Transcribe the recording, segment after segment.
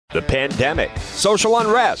the pandemic, social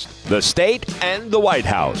unrest, the state, and the White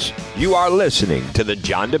House. You are listening to The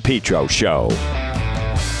John DePetro Show.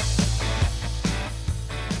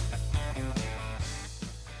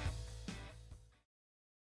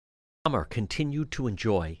 Summer, continue to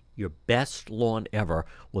enjoy your best lawn ever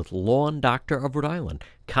with Lawn Doctor of Rhode Island.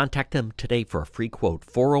 Contact them today for a free quote,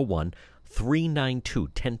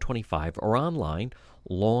 401-392-1025, or online,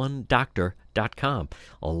 lawndoctor.com.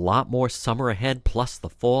 A lot more summer ahead, plus the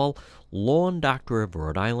fall. Lawn Doctor of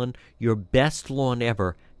Rhode Island, your best lawn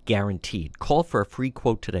ever, guaranteed. Call for a free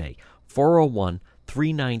quote today,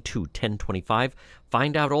 401-392-1025.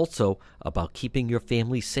 Find out also about keeping your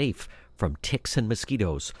family safe from ticks and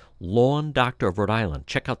mosquitoes. Lawn Doctor of Rhode Island.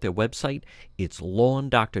 Check out their website. It's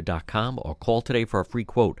lawndoctor.com, or call today for a free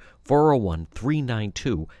quote,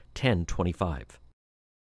 401-392-1025.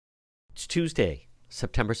 It's Tuesday,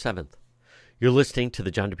 September 7th. You're listening to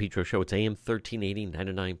The John DePetro Show. It's AM 1380,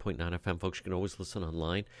 99.9 FM. Folks, you can always listen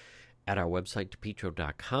online at our website,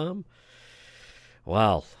 depetro.com.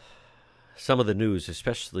 Well, some of the news,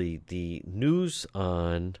 especially the news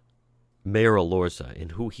on Mayor Elorza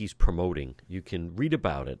and who he's promoting, you can read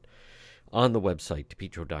about it on the website,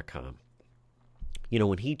 depetro.com. You know,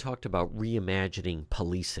 when he talked about reimagining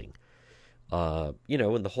policing, and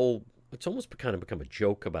the whole, it's almost kind of become a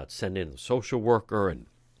joke about sending in a social worker and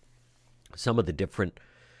some of the different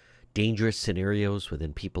dangerous scenarios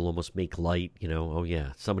within people almost make light, oh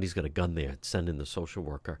yeah, somebody's got a gun there, send in the social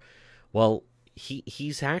worker. Well,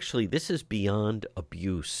 he's actually, this is beyond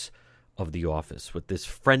abuse of the office with this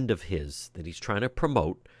friend of his that he's trying to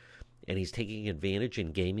promote, and he's taking advantage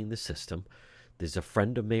and gaming the system. There's a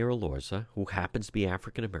friend of Mayor Elorza who happens to be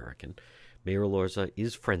African American. Mayor Elorza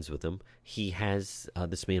is friends with him. He has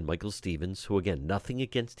this man, Michael Stevens, who, again, nothing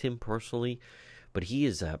against him personally, but he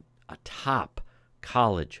is a top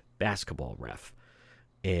college basketball ref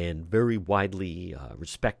and very widely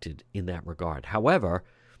respected in that regard. However,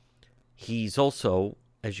 he's also,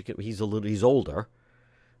 he's older,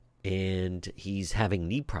 and he's having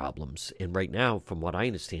knee problems. And right now, from what I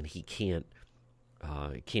understand, he can't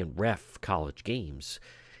ref college games.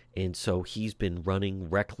 And so he's been running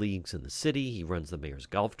rec leagues in the city. He runs the mayor's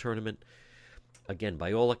golf tournament. Again,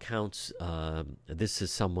 by all accounts, this is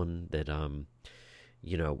someone that,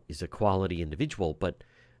 is a quality individual. But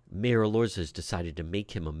Mayor Elorza has decided to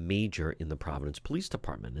make him a major in the Providence Police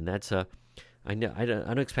Department. And that's I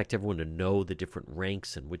don't expect everyone to know the different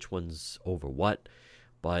ranks and which one's over what.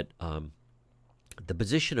 But the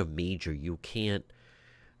position of major, you can't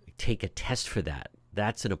take a test for that.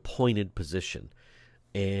 That's an appointed position.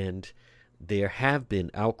 And there have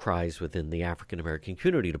been outcries within the African-American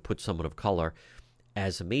community to put someone of color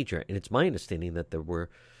as a major. And it's my understanding that there were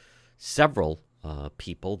several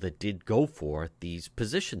people that did go for these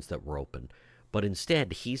positions that were open. But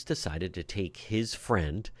instead, he's decided to take his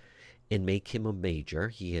friend and make him a major.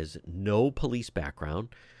 He has no police background.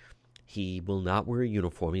 He will not wear a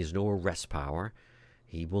uniform. He has no arrest power.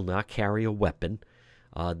 He will not carry a weapon.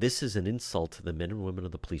 This is an insult to the men and women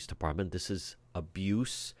of the police department. This is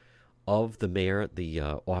abuse of the mayor, the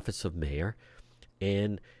office of mayor.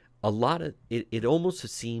 And a lot of it almost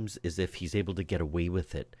seems as if he's able to get away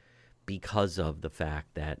with it because of the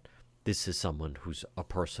fact that this is someone who's a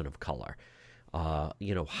person of color.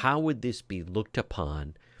 How would this be looked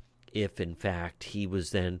upon if, in fact, he was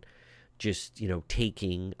then just,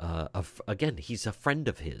 taking, again, he's a friend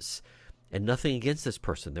of his, and nothing against this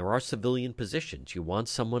person. There are civilian positions. You want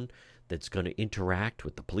someone that's going to interact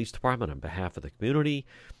with the police department on behalf of the community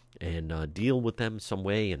and deal with them some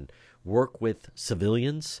way and work with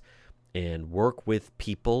civilians and work with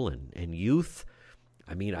people and youth.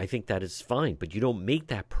 I mean, I think that is fine, but you don't make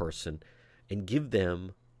that person and give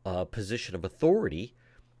them a position of authority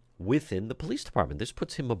within the police department. This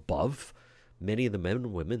puts him above many of the men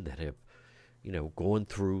and women that have going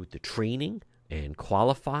through the training and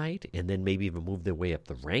qualified and then maybe even move their way up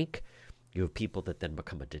the rank. You have people that then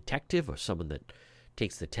become a detective or someone that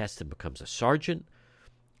takes the test and becomes a sergeant,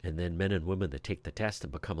 and then men and women that take the test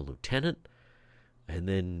and become a lieutenant, and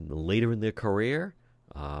then later in their career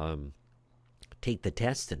take the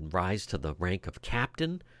test and rise to the rank of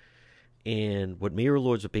captain. And what Mayor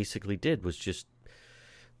Elorza basically did was just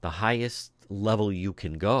the highest level you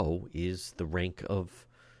can go is the rank of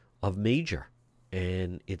major.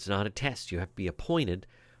 And it's not a test. You have to be appointed.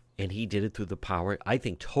 And he did it through the power, I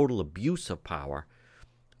think, total abuse of power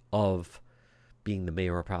of being the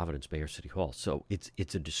mayor of Providence, Mayor City Hall. So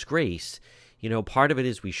it's a disgrace. Part of it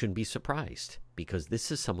is we shouldn't be surprised because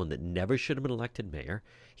this is someone that never should have been elected mayor.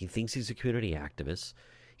 He thinks he's a community activist.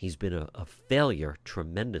 He's been a failure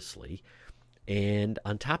tremendously. And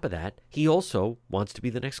on top of that, he also wants to be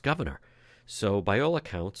the next governor. So by all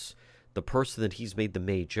accounts, the person that he's made the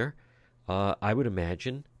major, I would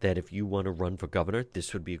imagine that if you want to run for governor,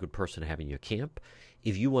 this would be a good person to have in your camp.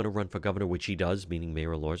 If you want to run for governor, which he does, meaning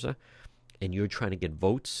Mayor Elorza, and you're trying to get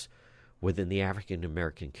votes within the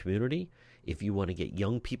African-American community, if you want to get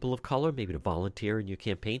young people of color, maybe to volunteer in your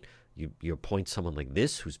campaign, you appoint someone like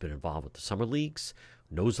this who's been involved with the summer leagues,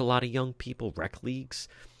 knows a lot of young people, rec leagues.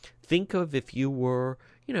 Think of if you were,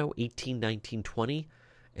 18, 19, 20,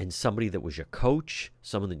 and somebody that was your coach,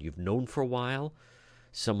 someone that you've known for a while,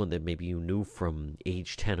 someone that maybe you knew from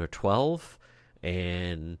age 10 or 12,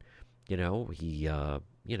 and, he,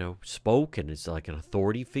 spoke and is like an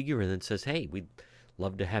authority figure and then says, hey, we'd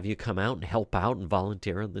love to have you come out and help out and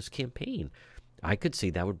volunteer on this campaign. I could see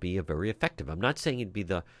that would be a very effective. I'm not saying it'd be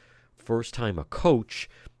the first time a coach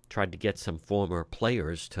tried to get some former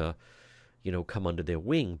players to, come under their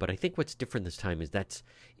wing. But I think what's different this time is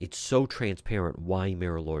it's so transparent why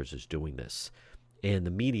Mayor Elorza is doing this. And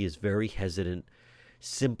the media is very hesitant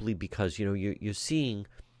simply because, you're seeing,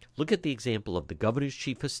 look at the example of the governor's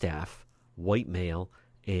chief of staff, white male,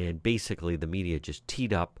 and basically the media just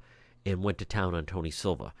teed up and went to town on Tony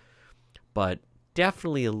Silva. But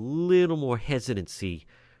definitely a little more hesitancy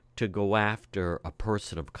to go after a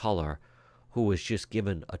person of color who was just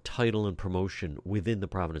given a title and promotion within the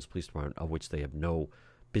Providence Police Department of which they have no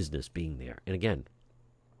business being there. And again,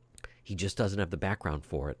 he just doesn't have the background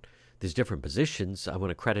for it. There's different positions. I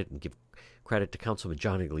want to credit and give credit to Councilman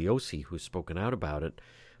John Igliosi, who's spoken out about it.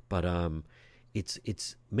 But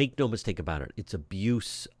it's make no mistake about it, it's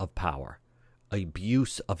abuse of power,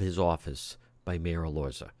 abuse of his office by Mayor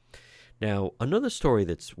Elorza. Now, another story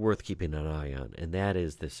that's worth keeping an eye on, and that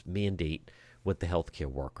is this mandate with the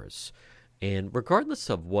healthcare workers. And regardless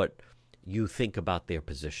of what you think about their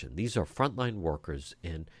position, these are frontline workers,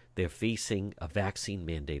 and they're facing a vaccine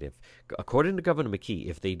mandate. According to Governor McKee,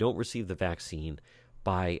 if they don't receive the vaccine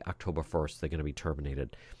by October 1st, they're going to be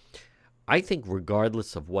terminated. I think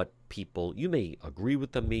regardless of what people, you may agree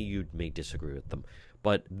with them, you may disagree with them,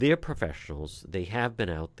 but they're professionals. They have been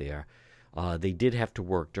out there. They did have to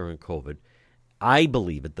work during COVID. I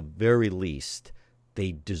believe at the very least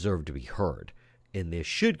they deserve to be heard, and there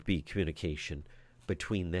should be communication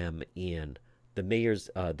between them and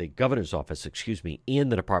the governor's office,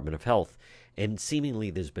 and the Department of Health, and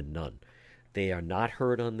seemingly there's been none. They are not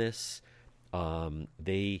heard on this.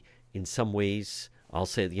 They, in some ways, I'll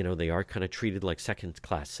say, they are kind of treated like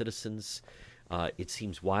second-class citizens. It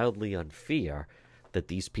seems wildly unfair that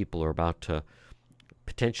these people are about to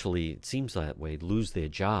potentially, it seems that way, lose their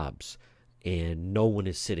jobs, and no one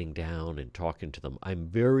is sitting down and talking to them.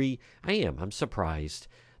 I'm surprised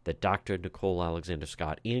that Dr. Nicole Alexander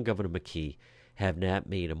Scott and Governor McKee have not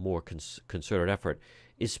made a more concerted effort,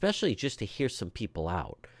 especially just to hear some people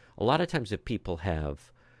out. A lot of times if people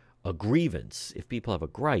have a grievance, if people have a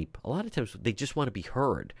gripe, a lot of times they just want to be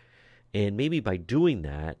heard. And maybe by doing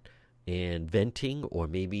that and venting, or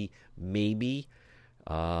maybe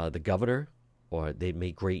the governor, or they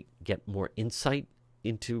may get more insight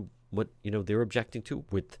into what they're objecting to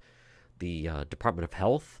with the Department of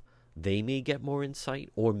Health. They may get more insight,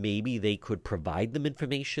 or maybe they could provide them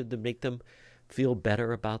information to make them feel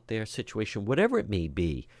better about their situation. Whatever it may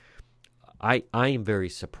be, I am very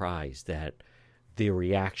surprised that their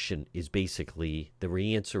reaction is basically,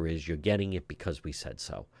 the answer is, you're getting it because we said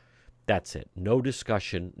so. That's it. No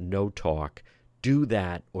discussion, no talk. Do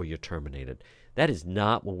that or you're terminated. That is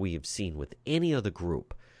not what we have seen with any other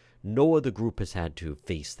group. No other group has had to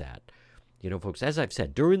face that. Folks, as I've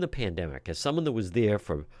said, during the pandemic, as someone that was there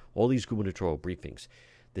for all these gubernatorial briefings,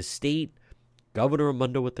 the state, Governor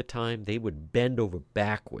Raimondo at the time, they would bend over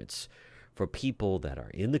backwards for people that are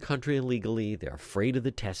in the country illegally. They're afraid of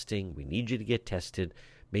the testing. We need you to get tested.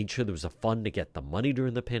 Made sure there was a fund to get the money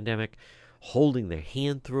during the pandemic, holding their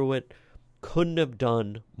hand through it. Couldn't have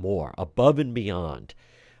done more, above and beyond,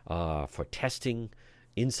 for testing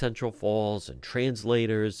in Central Falls, and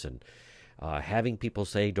translators, and having people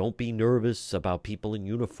say, don't be nervous about people in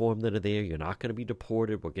uniform that are there. You're not going to be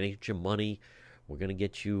deported. We're going to get you money. We're going to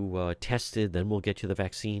get you tested. Then we'll get you the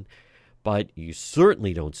vaccine. But you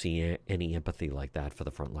certainly don't see any empathy like that for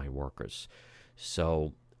the frontline workers.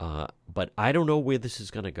 So, but I don't know where this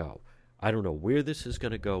is going to go.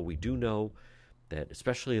 We do know that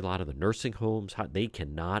especially a lot of the nursing homes, they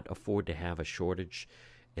cannot afford to have a shortage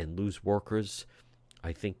and lose workers.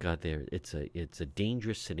 I think it's a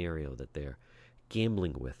dangerous scenario that they're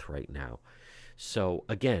gambling with right now. So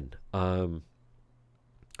again,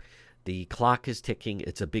 the clock is ticking.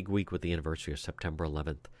 It's a big week with the anniversary of September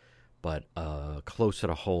 11th. but closer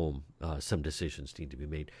to home, some decisions need to be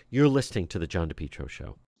made. You're listening to the John DePietro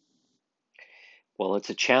Show. Well, it's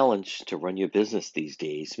a challenge to run your business these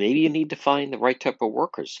days. Maybe you need to find the right type of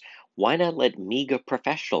workers. Why not let MEGA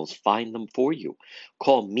Professionals find them for you?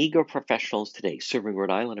 Call MEGA Professionals today, serving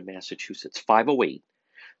Rhode Island and Massachusetts,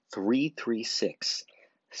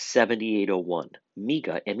 508-336-7801.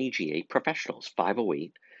 MEGA, MEGA Professionals,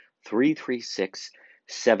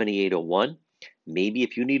 508-336-7801. Maybe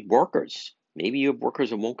if you need workers, maybe you have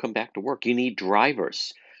workers that won't come back to work. You need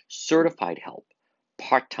drivers, certified help,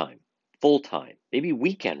 part-time, full-time, maybe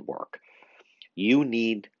weekend work. You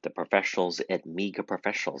need the professionals at MEGA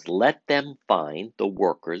Professionals. Let them find the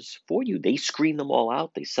workers for you. They screen them all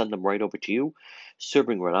out. They send them right over to you.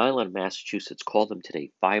 Serving Rhode Island, Massachusetts. Call them today,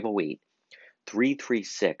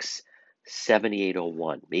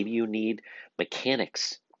 508-336-7801. Maybe you need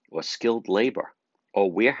mechanics or skilled labor or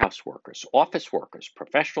warehouse workers, office workers,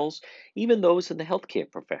 professionals, even those in the healthcare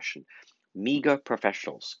profession. MEGA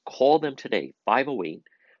Professionals. Call them today,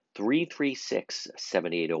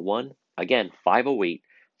 508-336-7801. Again,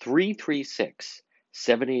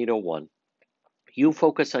 508-336-7801. You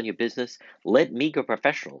focus on your business. Let MEGA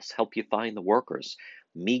Professionals help you find the workers.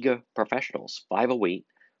 MEGA Professionals,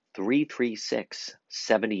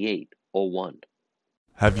 508-336-7801.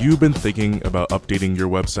 Have you been thinking about updating your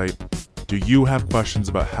website? Do you have questions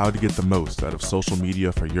about how to get the most out of social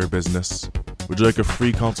media for your business? Would you like a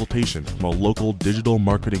free consultation from a local digital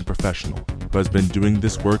marketing professional who has been doing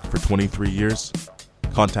this work for 23 years?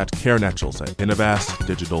 Contact Karen Etchels at Innovast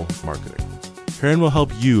Digital Marketing. Karen will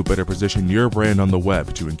help you better position your brand on the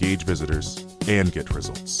web to engage visitors and get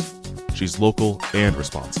results. She's local and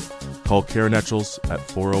responsive. Call Karen Etchels at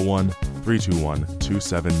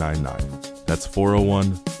 401-321-2799. That's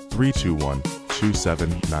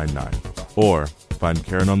 401-321-2799. Or find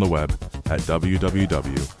Karen on the web at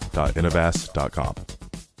www.innovast.com.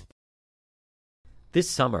 This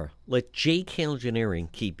summer, let JK Engineering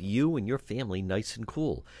keep you and your family nice and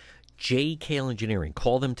cool. JK Engineering.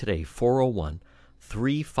 Call them today,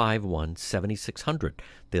 401-351-7600.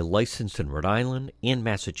 They're licensed in Rhode Island and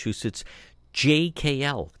Massachusetts.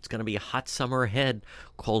 JKL. It's going to be a hot summer ahead.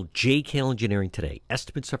 Call JKL Engineering today.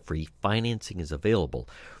 Estimates are free. Financing is available.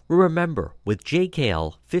 Remember, with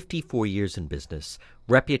JKL, 54 years in business,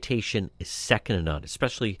 reputation is second to none,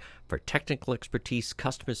 especially for technical expertise,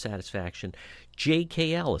 customer satisfaction.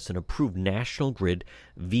 JKL is an approved National Grid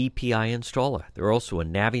VPI installer. They're also a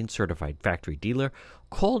Navien certified factory dealer.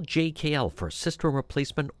 Call JKL for a system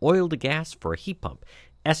replacement, oil to gas for a heat pump.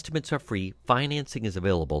 Estimates are free. Financing is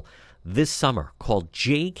available this summer. Call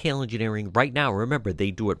JKL Engineering right now. Remember,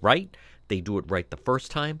 they do it right. They do it right the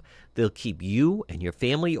first time. They'll keep you and your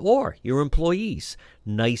family or your employees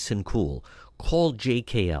nice and cool. Call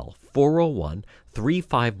JKL,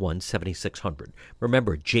 401-351-7600.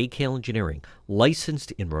 Remember, JKL Engineering,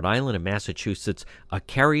 licensed in Rhode Island and Massachusetts, a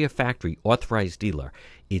Carrier Factory authorized dealer.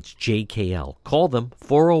 It's JKL. Call them,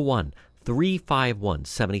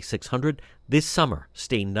 401-351-7600. This summer,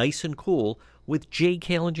 stay nice and cool with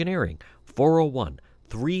JKL Engineering,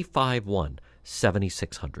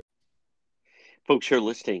 401-351-7600. Folks, you're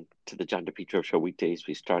listening to the John DePietro Show weekdays.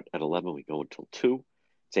 We start at 11. We go until 2.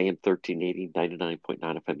 It's AM 1380, 99.9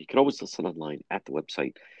 FM. You can always listen online at the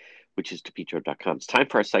website, which is DePietro.com. It's time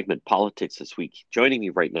for our segment, Politics This Week. Joining me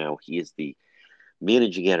right now, he is the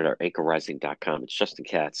managing editor, AnchorRising.com. It's Justin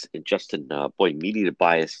Katz. And Justin, boy, media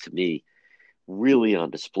bias to me, really on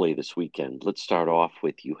display this weekend. Let's start off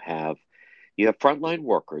with you have frontline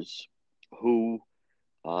workers who,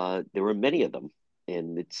 there were many of them,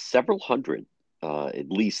 and it's several hundred at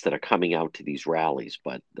least that are coming out to these rallies.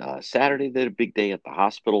 But Saturday, they had a big day at the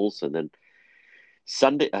hospitals. And then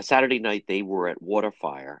Saturday night, they were at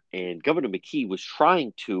Waterfire. And Governor McKee was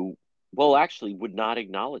trying to, well, actually would not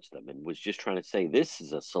acknowledge them and was just trying to say, this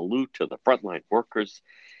is a salute to the frontline workers.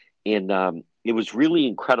 And it was really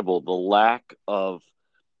incredible, the lack of,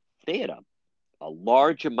 they had a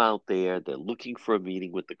large amount there. They're looking for a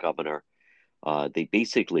meeting with the governor. They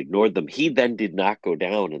basically ignored them. He then did not go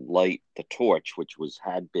down and light the torch, which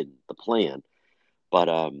had been the plan. But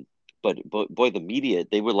boy, the media,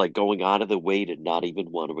 they were like going out of the way to not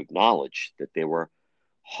even want to acknowledge that there were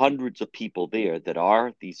hundreds of people there that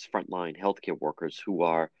are these frontline healthcare workers who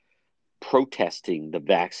are protesting the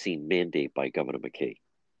vaccine mandate by Governor McKee.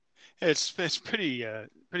 It's pretty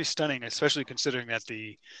stunning, especially considering that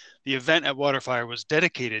the event at Waterfire was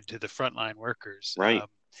dedicated to the frontline workers. Right.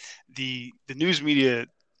 The news media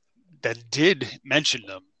that did mention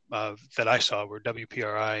them that I saw were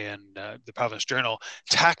WPRI and the Providence Journal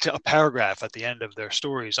tacked a paragraph at the end of their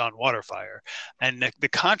stories on WaterFire. And the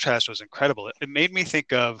contrast was incredible. It made me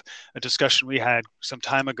think of a discussion we had some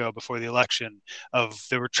time ago before the election of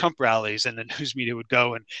there were Trump rallies and the news media would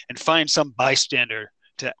go and find some bystander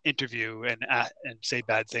to interview and say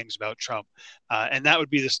bad things about Trump. And that would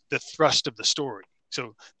be the thrust of the story.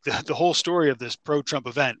 So the whole story of this pro-Trump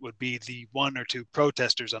event would be the one or two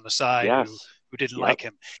protesters on the side who didn't like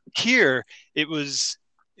him. Here, it was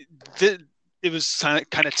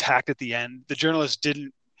kind of tacked at the end. The journalists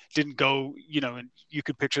didn't go, and you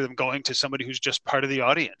could picture them going to somebody who's just part of the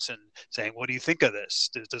audience and saying, "What do you think of this?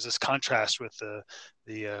 Does this contrast with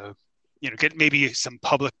get maybe some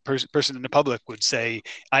public person in the public would say,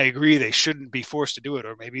 I agree, they shouldn't be forced to do it,"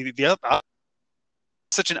 or maybe the other.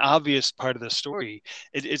 Such an obvious part of the story.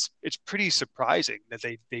 It's pretty surprising that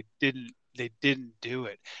they didn't do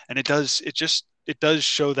it, and it does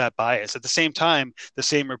show that bias. At the same time, the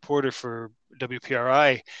same reporter for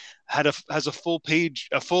WPRI has a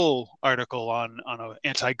full article on an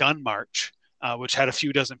anti-gun march, which had a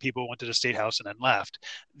few dozen people went to the State House and then left.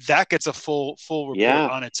 That gets a full report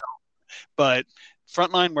on its own. But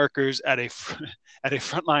frontline workers at a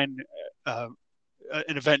frontline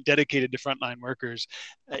an event dedicated to frontline workers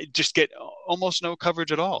just get almost no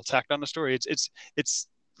coverage at all tacked on the story. It's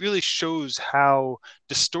really shows how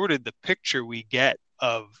distorted the picture we get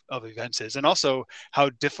of events is, and also how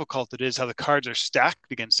difficult it is, how the cards are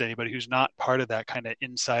stacked against anybody who's not part of that kind of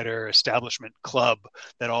insider establishment club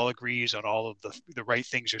that all agrees on all of the right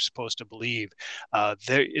things you're supposed to believe.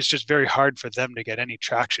 It's just very hard for them to get any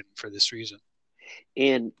traction for this reason.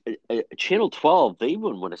 And Channel 12, they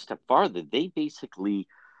even went a step farther. They basically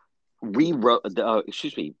pre-wrote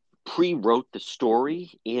the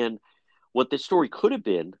story and what the story could have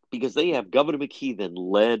been, because they have Governor McKee then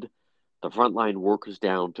led the frontline workers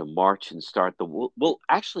down to march and start well,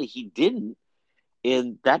 actually he didn't,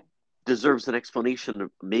 and that deserves an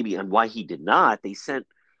explanation maybe on why he did not. They sent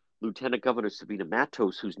Lieutenant Governor Sabina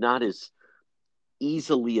Matos, who's not as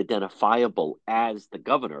easily identifiable as the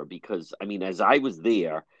governor, because I mean, as I was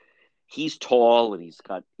there, he's tall and he's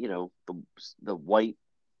got the white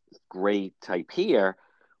gray type hair,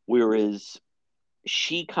 whereas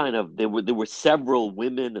she there were several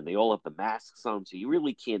women and they all have the masks on, so you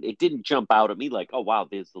really can't. It didn't jump out at me like, oh wow,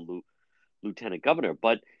 there's the lieutenant governor.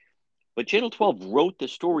 But Channel 12 wrote the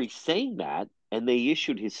story saying that, and they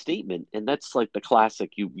issued his statement, and that's like the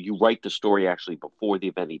classic. You write the story actually before the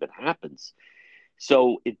event even happens.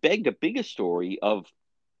 So it begged a bigger story of,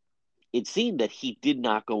 it seemed that he did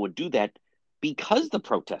not go and do that because the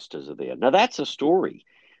protesters are there. Now that's a story.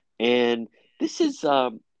 And this is,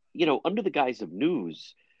 under the guise of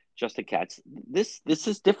news, Justin Katz, this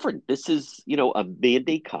is different. This is, a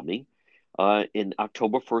mandate coming. In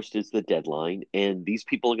October 1st is the deadline, and these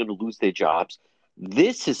people are going to lose their jobs.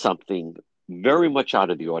 This is something very much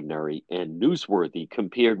out of the ordinary and newsworthy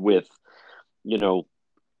compared with,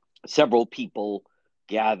 several people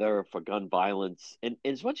gather for gun violence, and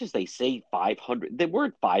as much as they say 500, there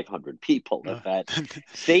weren't 500 people at that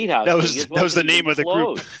State House. that was the name of the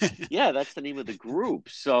group. Yeah, that's the name of the group.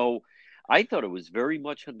 So I thought it was very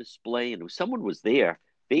much on display, and if someone was there,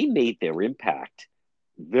 they made their impact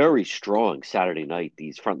very strong Saturday night,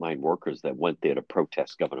 these frontline workers that went there to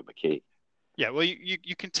protest Governor McKee. Yeah, well,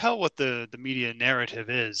 you can tell what the media narrative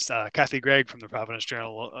is. Kathy Gregg from the Providence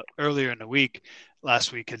Journal earlier in the week,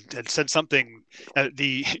 last week, had said something.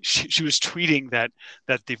 She was tweeting that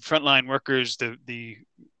the frontline workers,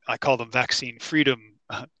 I call them vaccine freedom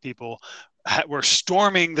people, were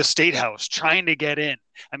storming the State House trying to get in.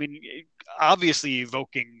 I mean, obviously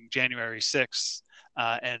evoking January 6th.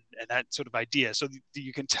 And that sort of idea. So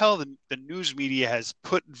you can tell the news media has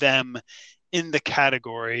put them in the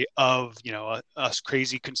category of, us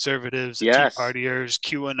crazy conservatives, Tea Partiers,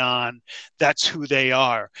 QAnon. That's who they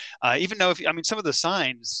are. Even though, some of the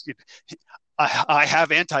signs, I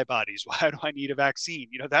have antibodies. Why do I need a vaccine?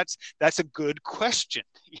 That's a good question.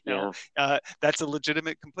 That's a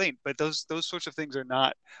legitimate complaint. But those sorts of things are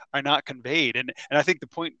not conveyed. And I think the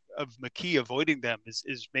point of McKee avoiding them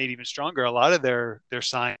is made even stronger. A lot of their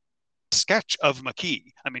signs sketch of McKee.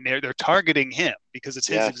 I mean, they're targeting him because it's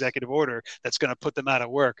his executive order that's going to put them out of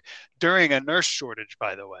work during a nurse shortage,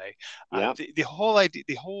 by the way. The whole idea,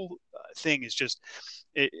 the whole thing is just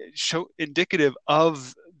indicative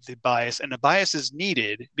of the bias, and the bias is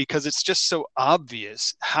needed because it's just so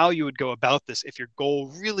obvious how you would go about this if your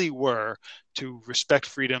goal really were to respect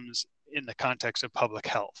freedoms in the context of public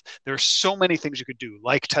health. There are so many things you could do,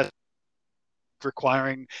 like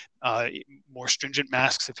requiring more stringent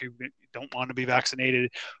masks if you don't want to be vaccinated,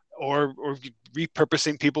 or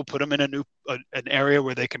repurposing people, put them in an area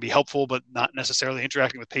where they can be helpful, but not necessarily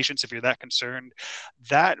interacting with patients if you're that concerned.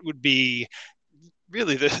 That would be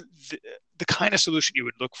really the kind of solution you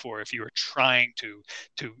would look for if you were trying to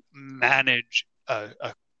manage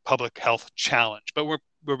a public health challenge. But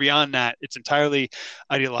we're beyond that. It's entirely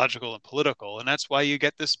ideological and political, and that's why you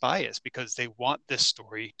get this bias, because they want this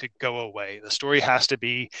story to go away. The story has to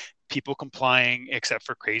be people complying, except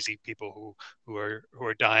for crazy people who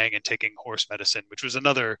are dying and taking horse medicine, which was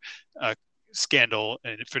another scandal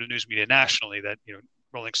for the news media nationally, that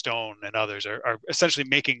Rolling Stone and others are essentially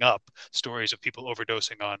making up stories of people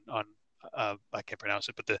overdosing on I can't pronounce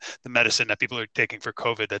it, but the medicine that people are taking for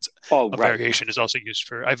COVID, that's variation, is also used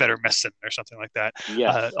for ivermectin or something like that.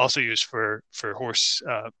 Yes. Also used for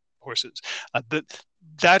horses.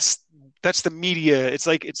 That's the media. It's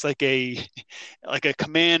like a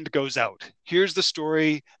command goes out. Here's the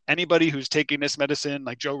story. Anybody who's taking this medicine,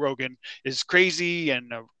 like Joe Rogan, is crazy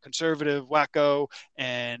and a conservative wacko,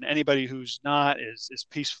 and anybody who's not is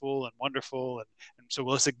peaceful and wonderful. And so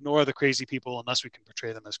let's ignore the crazy people unless we can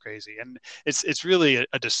portray them as crazy. And it's really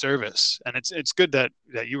a disservice. And it's good that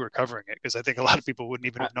you were covering it, because I think a lot of people wouldn't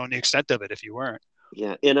even have known the extent of it if you weren't.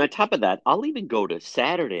 Yeah, and on top of that, I'll even go to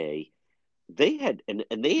Saturday. They had an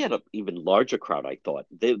even larger crowd, I thought.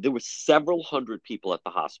 There were several hundred people at the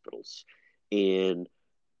hospitals, and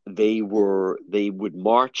they would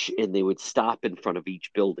march and they would stop in front of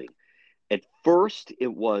each building. At first,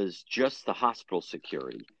 it was just the hospital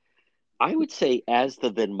security. I would say as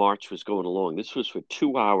the then march was going along, this was for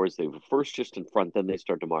 2 hours. They were first just in front, then they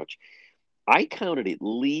started to march. I counted at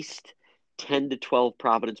least 10 to 12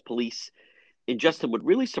 Providence police. And Justin, what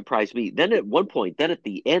really surprised me, then at one point, then at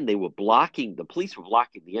the end, the police were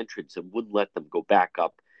blocking the entrance and wouldn't let them go back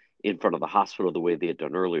up in front of the hospital the way they had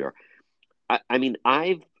done earlier. I mean,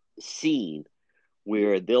 I've seen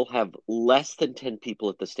where they'll have less than 10 people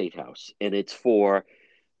at the State House, and it's for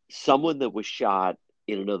someone that was shot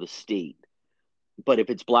in another state. But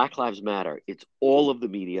if it's Black Lives Matter, it's all of the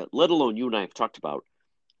media, let alone you and I have talked about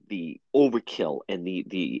the overkill and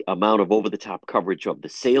the amount of over-the-top coverage of the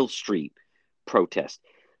Sales Street protest.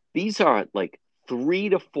 These are like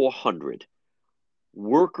 300 to 400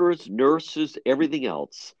 workers, nurses, everything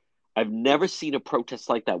else. I've never seen a protest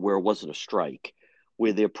like that where it wasn't a strike,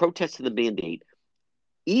 where they're protesting the mandate.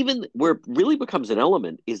 Even where it really becomes an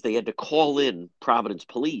element is they had to call in Providence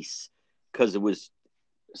police because it was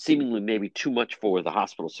seemingly maybe too much for the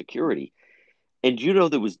hospital security. And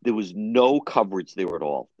there was no coverage there at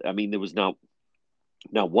all. I mean, there was not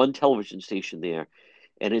one television station there.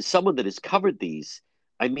 And as someone that has covered these,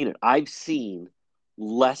 I mean it, I've seen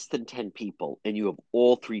less than 10 people, and you have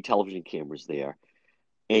all 3 television cameras there.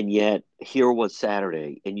 And yet here was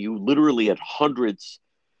Saturday, and you literally had hundreds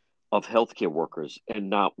of healthcare workers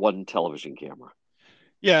and not one television camera.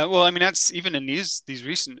 Yeah, well, I mean, that's even in these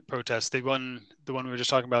recent protests. The one we were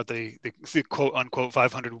just talking about, the quote unquote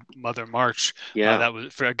 500 Mother March, that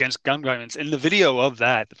was against gun violence. In the video of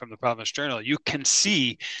that from the Providence Journal, you can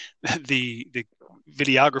see the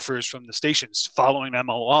videographers from the stations following them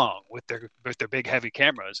along with their big heavy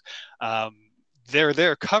cameras.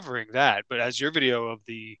 They're covering that, but as your video of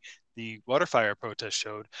the water fire protest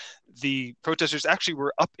showed, the protesters actually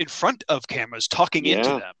were up in front of cameras talking into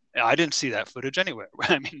them. I didn't see that footage anywhere.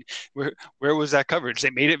 I mean, where was that coverage? They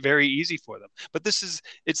made it very easy for them. But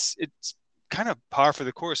it's kind of par for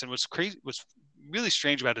the course. And what's really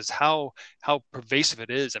strange about it is how pervasive it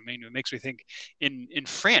is. I mean, it makes me think in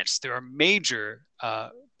France there are major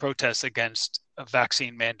protests against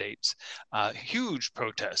vaccine mandates, huge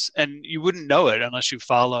protests, and you wouldn't know it unless you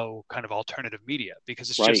follow kind of alternative media, because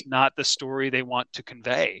it's just not the story they want to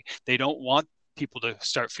convey. They don't want people to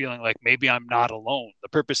start feeling like maybe I'm not alone. The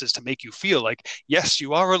purpose is to make you feel like, yes,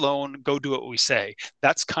 you are alone. Go do what we say.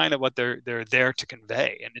 That's kind of what they're there to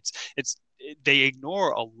convey, and they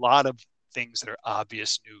ignore a lot of things that are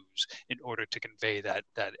obvious news in order to convey that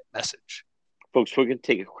message. Folks, we're going to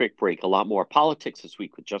take a quick break. A lot more politics this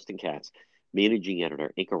week with Justin Katz, managing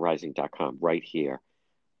editor, anchorrising.com, right here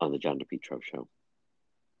on the John DePetro Show.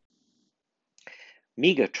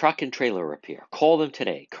 Miga Truck and Trailer Repair. Call them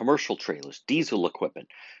today. Commercial trailers, diesel equipment,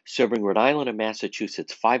 serving Rhode Island and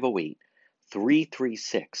Massachusetts.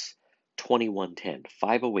 508-336-2110.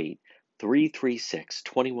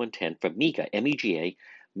 508-336-2110 for Miga, MEGA,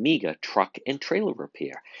 Miga Truck and Trailer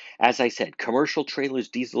Repair. As I said, commercial trailers,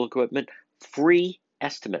 diesel equipment, free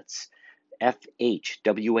estimates,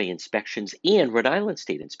 FHWA inspections, and Rhode Island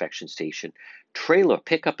State Inspection Station, trailer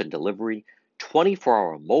pickup and delivery,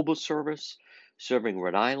 24-hour mobile service, serving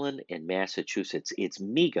Rhode Island and Massachusetts. It's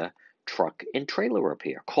Miga Truck and Trailer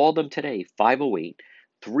Repair. Call them today,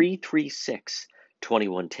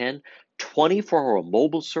 336-2110, 24-hour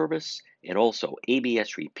mobile service, and also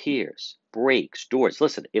ABS repairs, brakes, doors.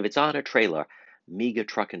 Listen, if it's on a trailer, Mega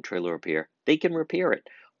Truck and Trailer Repair, they can repair it.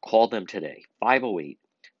 Call them today,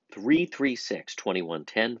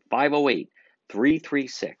 508-336-2110,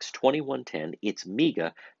 508-336-2110. It's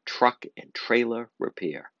Mega Truck and Trailer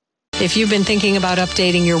Repair. If you've been thinking about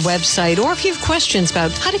updating your website, or if you have questions about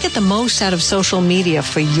how to get the most out of social media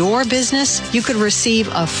for your business, you could receive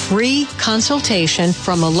a free consultation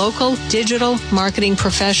from a local digital marketing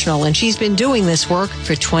professional, and she's been doing this work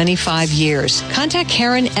for 25 years. Contact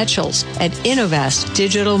Karen Etchels at Innovast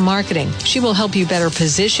Digital Marketing. She will help you better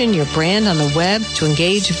position your brand on the web to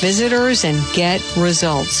engage visitors and get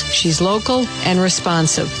results. She's local and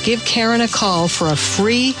responsive. Give Karen a call for a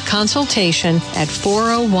free consultation at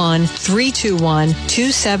 401-321-2799.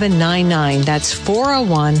 That's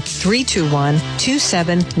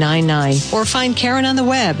 401-321-2799. Or find Karen on the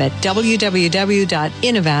web at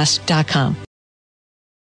www.innovast.com.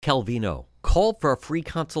 Calvino. Call for a free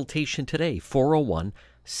consultation today,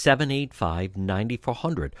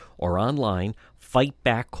 401-785-9400, or online,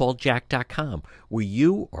 fightbackcalljack.com, where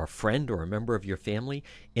you or a friend or a member of your family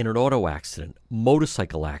in an auto accident,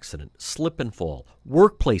 motorcycle accident, slip and fall,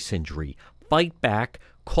 workplace injury, fight back,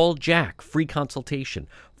 call Jack, free consultation,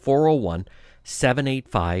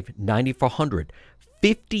 401-785-9400.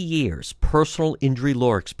 50 years personal injury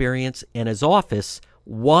law experience, and his office,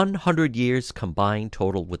 100 years combined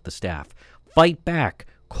total with the staff. Fight back,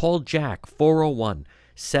 call Jack,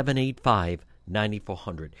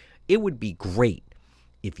 401-785-9400. It would be great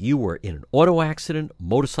if you were in an auto accident,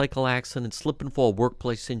 motorcycle accident, slip and fall,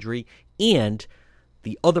 workplace injury, and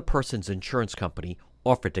the other person's insurance company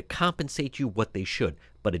offered to compensate you what they should,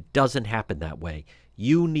 but it doesn't happen that way.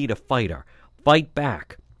 You need a fighter. Fight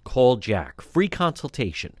back. Call Jack. Free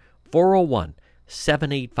consultation,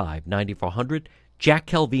 401-785-9400. Jack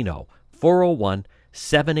Calvino,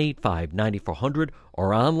 401-785-9400,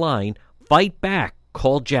 or online,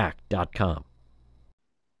 fightbackcalljack.com.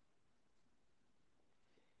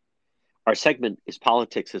 Our segment is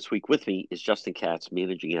Politics This Week. With me is Justin Katz,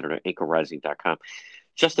 managing editor at anchorrising.com.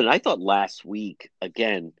 Justin, I thought last week,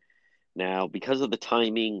 again, now because of the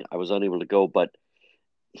timing, I was unable to go, but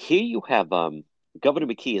here you have Governor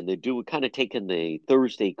McKee, and they're kind of taking the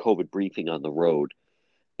Thursday COVID briefing on the road.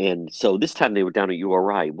 And so this time they were down at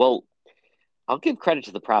URI. Well, I'll give credit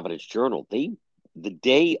to the Providence Journal. The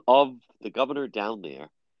day of the governor down there,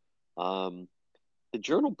 the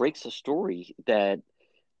Journal breaks a story that,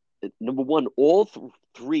 number one, all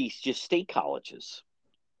three just state colleges,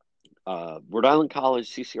 Rhode Island College,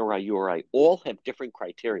 CCRI, URI, all have different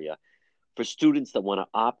criteria for students that want to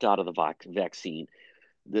opt out of the vaccine.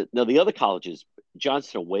 Now, the other colleges,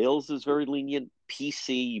 Johnson & Wales is very lenient.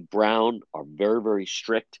 PC, Brown are very, very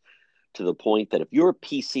strict, to the point that if you're a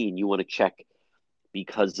PC and you want to check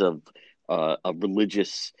because of a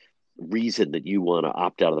religious reason that you want to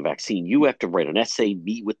opt out of the vaccine, you have to write an essay,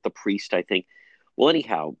 meet with the priest, I think. Well,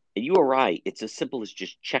 anyhow, at URI, it's as simple as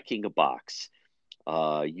just checking a box.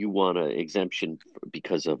 You want an exemption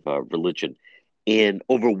because of religion. And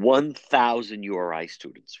over 1,000 URI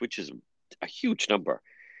students, which is a huge number,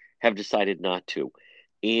 have decided not to.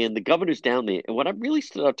 And the governor's down there. And what really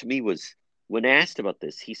stood out to me was when asked about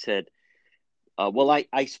this, he said,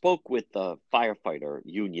 I spoke with firefighter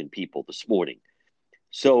union people this morning.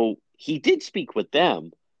 So he did speak with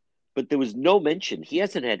them, but there was no mention. He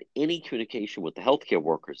hasn't had any communication with the healthcare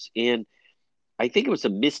workers. And I think it was a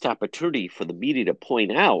missed opportunity for the media to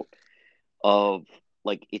point out of,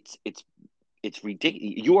 like, it's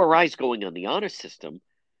ridiculous. URI is going on the honor system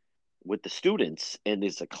with the students, and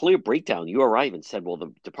there's a clear breakdown. URI even said, well,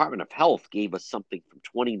 the Department of Health gave us something from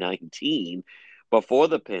 2019 before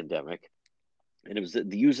the pandemic, and it was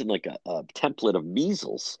using like a template of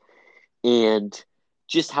measles, and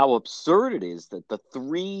just how absurd it is that the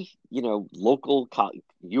three, local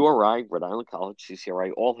URI, Rhode Island College,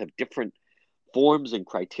 CCRI, all have different forms and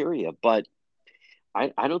criteria, but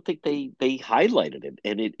I don't think they highlighted it,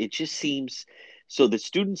 and it just seems so the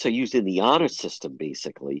students are using the honor system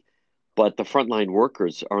basically, but the frontline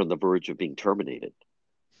workers are on the verge of being terminated.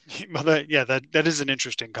 Well, that is an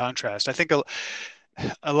interesting contrast. I think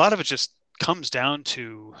a lot of it just comes down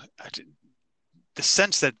to the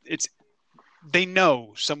sense that they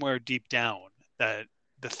know somewhere deep down that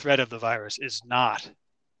the threat of the virus is not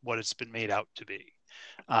what it's been made out to be.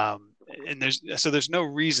 And there's no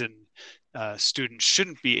reason students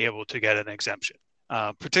shouldn't be able to get an exemption.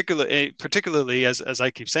 Particularly as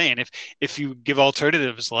I keep saying, if you give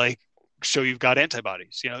alternatives like show you've got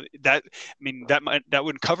antibodies. That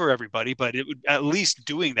wouldn't cover everybody, but it would, at least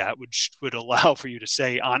doing that would allow for you to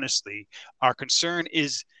say honestly, our concern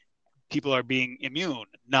is people are being immune,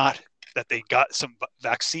 not that they got some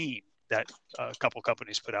vaccine that a couple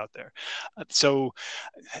companies put out there. So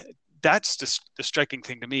that's the striking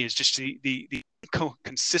thing to me, is just the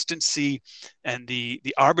consistency and the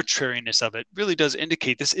arbitrariness of it really does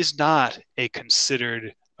indicate this is not a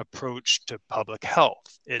considered approach to public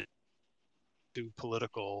health. It to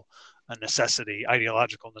political necessity,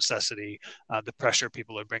 ideological necessity, the pressure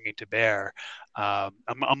people are bringing to bear. I'm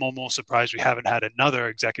almost surprised we haven't had another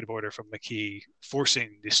executive order from McKee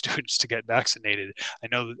forcing the students to get vaccinated. I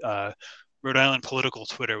know Rhode Island political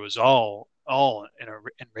Twitter was all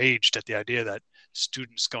enraged at the idea that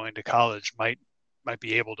students going to college might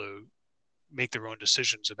be able to make their own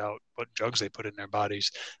decisions about what drugs they put in their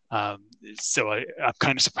bodies. So I'm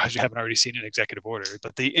kind of surprised we haven't already seen an executive order.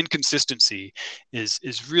 But the inconsistency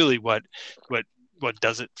is really what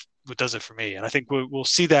does it for me. And I think we'll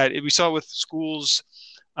see that. We saw with schools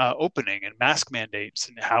opening and mask mandates,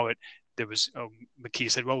 and how there was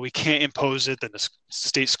McKee said, well, we can't impose it. Then the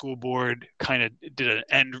state school board kind of did an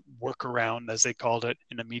end workaround, as they called it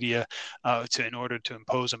in the media, in order to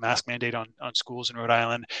impose a mask mandate on schools in Rhode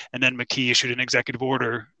Island. And then McKee issued an executive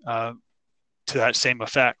order to that same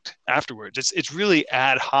effect afterwards. It's really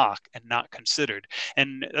ad hoc and not considered.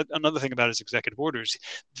 And another thing about his executive orders,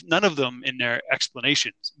 none of them in their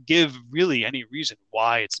explanations give really any reason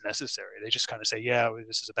why it's necessary. They just kind of say, yeah, well,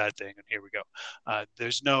 this is a bad thing, and here we go.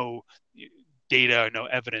 There's no data or no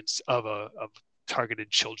evidence of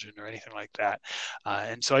targeted children or anything like that.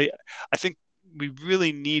 And so I think we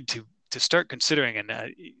really need to start considering,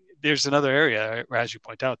 and there's another area where, as you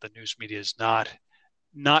point out, the news media is not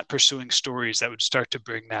pursuing stories that would start to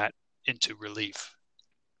bring that into relief.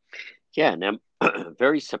 Yeah, and I'm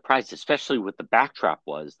very surprised, especially with the backdrop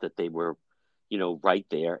was that they were, right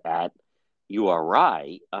there at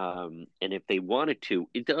URI. And if they wanted to,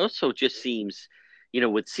 it also just seems,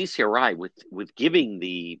 with CCRI, with giving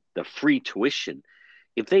the free tuition,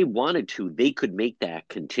 if they wanted to, they could make that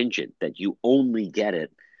contingent that you only get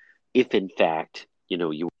it if, in fact,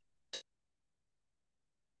 you.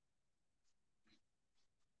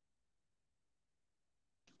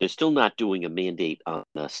 They're still not doing a mandate on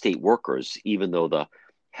state workers, even though the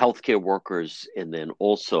healthcare workers and then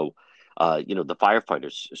also, the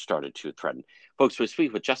firefighters started to threaten. Folks, we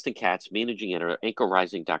speak with Justin Katz, managing editor,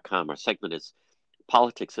 anchorrising.com. Our segment is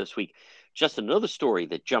Politics This Week. Just another story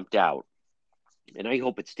that jumped out, and I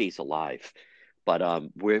hope it stays alive, but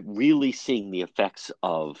we're really seeing the effects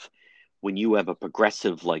of when you have a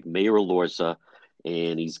progressive like Mayor Elorza,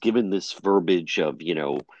 and he's given this verbiage of,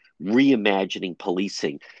 reimagining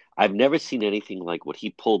policing. I've never seen anything like what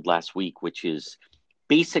he pulled last week, which is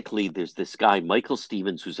basically there's this guy, Michael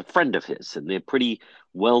Stevens, who's a friend of his, and they're pretty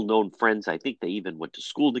well-known friends. I think they even went to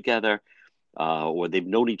school together, or they've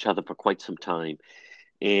known each other for quite some time.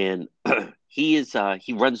 And he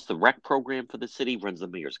runs the rec program for the city, runs the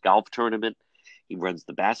mayor's golf tournament. He runs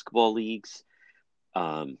the basketball leagues.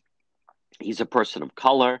 He's a person of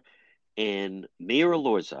color. And Mayor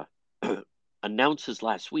Elorza announces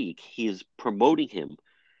last week he is promoting him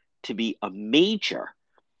to be a major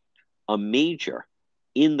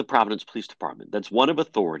in the Providence Police Department. That's one of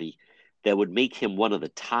authority that would make him one of the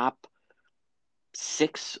top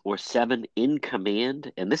 6 or 7 in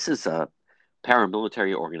command. And this is a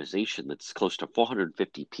paramilitary organization that's close to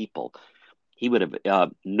 450 people. He would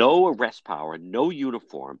have no arrest power, no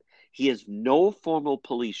uniform. He has no formal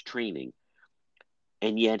police training.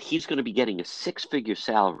 And yet he's going to be getting a 6-figure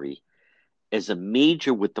salary as a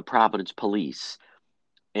major with the Providence Police.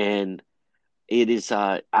 And it is,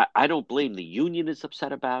 I don't blame the union is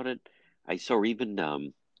upset about it. I saw even,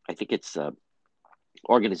 I think it's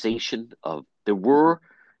organization of, there were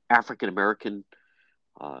African-American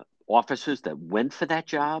officers that went for that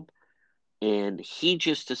job. And he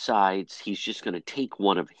just decides he's just going to take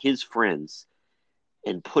one of his friends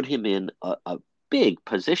and put him in a big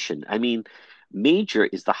position. I mean, major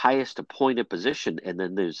is the highest appointed position. And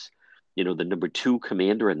then there's, the number 2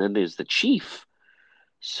 commander, and then there's the chief.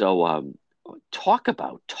 So talk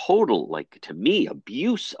about total, like, to me,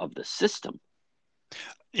 abuse of the system.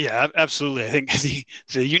 Yeah, absolutely. I think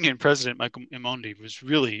the union president, Michael Imondi, was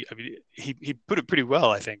really, he put it pretty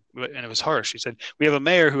well, I think, and it was harsh. He said, we have a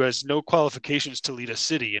mayor who has no qualifications to lead a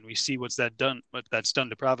city, and we see what that's done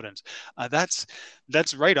to Providence. That's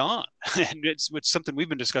that's right on. And it's something we've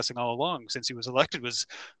been discussing all along since he was elected was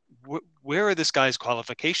where are this guy's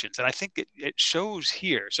qualifications? And I think it shows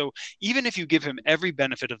here. So even if you give him every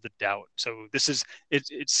benefit of the doubt, so this is,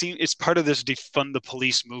 it seems it's part of this defund the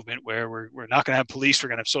police movement where we're not going to have police, we're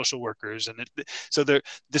going to have social workers. And so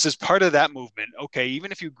this is part of that movement. Okay,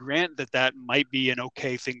 even if you grant that might be an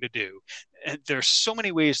okay thing to do, and there's so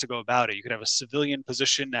many ways to go about it. You could have a civilian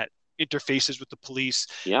position that interfaces with the police.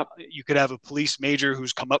 Yep. You could have a police major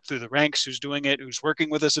who's come up through the ranks, who's doing it, who's working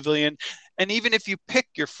with a civilian. And even if you pick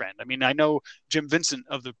your friend, I mean, I know Jim Vincent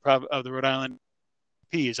of the Rhode Island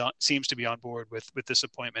seems to be on board with this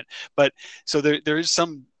appointment, but so there is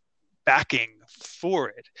some backing for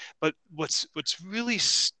it. But what's really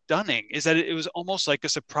stunning is that it was almost like a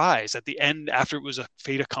surprise at the end after it was a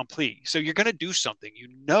fait accompli. So you're going to do something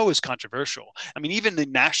is controversial. I mean, even the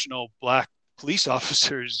National Black Police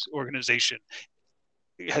Officers Organization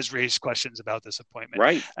has raised questions about this appointment.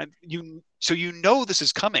 Right. And so this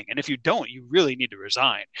is coming. And if you don't, you really need to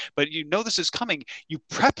resign. But this is coming. You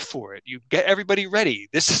prep for it. You get everybody ready.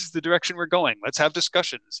 This is the direction we're going. Let's have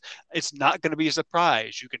discussions. It's not going to be a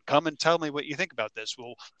surprise. You can come and tell me what you think about this.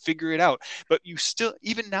 We'll figure it out. But you still,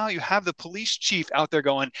 even now, you have the police chief out there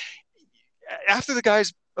going, after the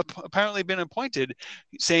guy's apparently been appointed,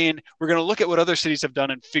 saying we're going to look at what other cities have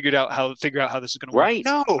done and figure out how this is going to work. Right.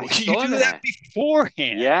 No, you do that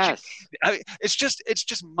beforehand. Yes. It's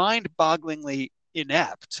just mind-bogglingly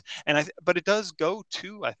inept. But it does go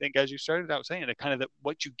to, I think, as you started out saying, kind of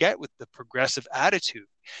what you get with the progressive attitude.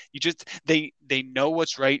 They know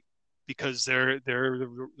what's right because they're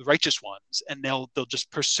the righteous ones, and they'll just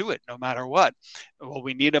pursue it no matter what. Well,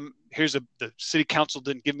 we need them. The city council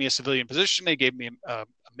didn't give me a civilian position; they gave me a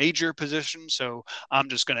major position, so I'm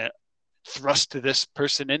just going to thrust to this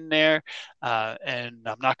person in there, and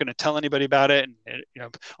I'm not going to tell anybody about it.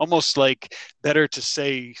 And almost like better to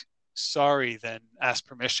say sorry than ask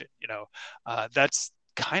permission. That's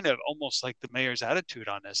kind of almost like the mayor's attitude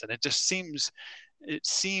on this, and it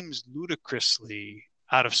seems ludicrously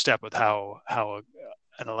out of step with how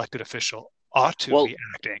an elected official ought to be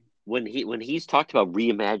acting. When he's talked about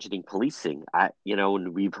reimagining policing,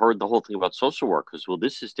 and we've heard the whole thing about social workers. Well,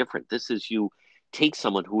 this is different. This is you take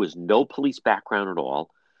someone who has no police background at all,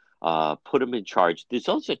 put them in charge. There's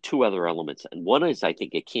also two other elements, and one is, I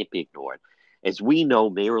think it can't be ignored. As we know,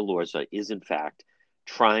 Mayor Elorza is in fact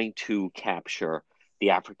trying to capture the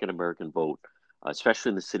African American vote, especially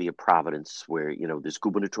in the city of Providence, where this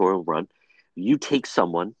gubernatorial run. You take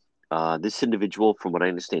someone, this individual, from what I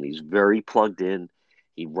understand, he's very plugged in.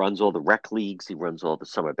 He runs all the rec leagues. He runs all the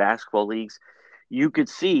summer basketball leagues. You could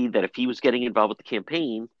see that if he was getting involved with the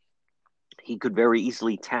campaign, he could very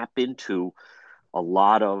easily tap into a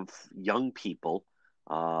lot of young people,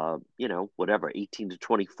 whatever, 18 to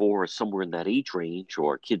 24 or somewhere in that age range,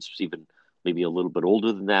 or kids even maybe a little bit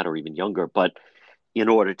older than that or even younger, but in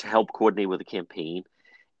order to help coordinate with the campaign.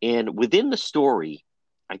 And within the story,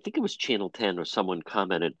 I think it was Channel 10 or someone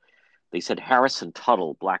commented, they said Harrison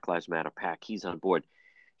Tuttle, Black Lives Matter PAC, he's on board.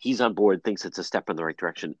 He's on board, thinks it's a step in the right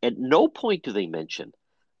direction. At no point do they mention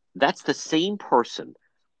that's the same person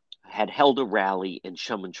had held a rally and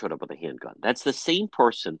someone showed up with a handgun. That's the same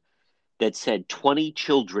person that said 20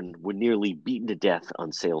 children were nearly beaten to death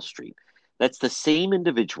on Sale Street. That's the same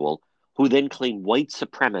individual who then claimed white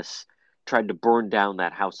supremacists tried to burn down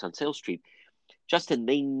that house on Sale Street. Justin,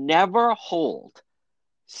 they never hold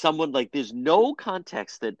someone like, there's no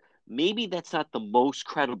context that maybe that's not the most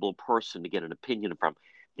credible person to get an opinion from.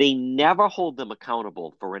 They never hold them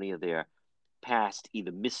accountable for any of their past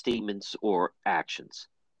either misstatements or actions.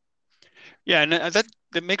 Yeah, and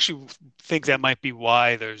that makes you think that might be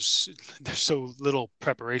why there's so little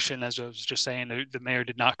preparation. As I was just saying, the mayor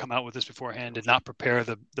did not come out with this beforehand, did not prepare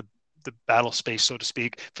the battle space, so to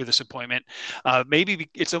speak, for this appointment. Maybe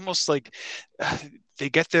it's almost like they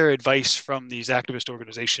get their advice from these activist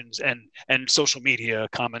organizations and social media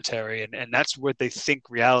commentary, and that's what they think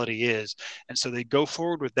reality is. And so they go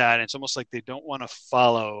forward with that. And it's almost like they don't want to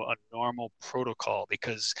follow a normal protocol,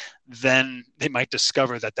 because then they might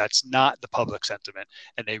discover that that's not the public sentiment,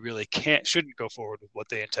 and they really shouldn't go forward with what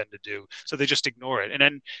they intend to do. So they just ignore it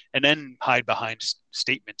and then hide behind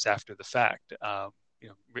statements after the fact.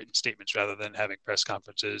 Written statements rather than having press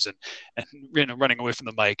conferences and running away from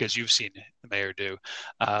the mic, as you've seen the mayor do.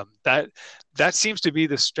 That seems to be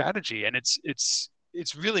the strategy, and it's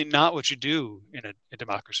really not what you do in a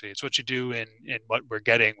democracy. It's what you do in what we're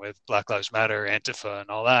getting with Black Lives Matter, Antifa, and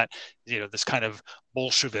all that. This kind of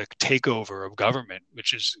Bolshevik takeover of government,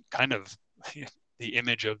 which is kind of the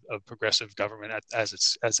image of progressive government as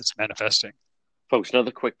it's manifesting. Folks,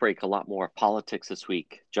 another quick break. A lot more politics this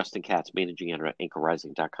week. Justin Katz, managing editor at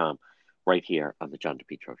anchorrising.com, right here on the John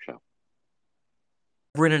DePetro Show.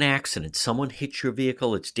 We're in an accident. Someone hits your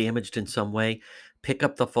vehicle. It's damaged in some way. Pick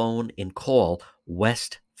up the phone and call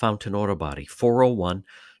West Fountain Auto Body,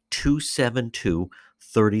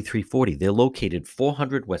 401-272-3340. They're located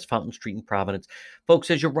 400 West Fountain Street in Providence.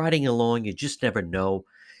 Folks, as you're riding along, you just never know.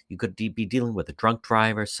 You could be dealing with a drunk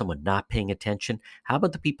driver, someone not paying attention. How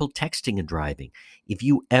about the people texting and driving? If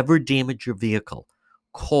you ever damage your vehicle,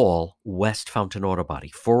 call West Fountain Auto Body,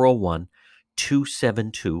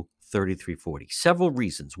 401-272-3340. Several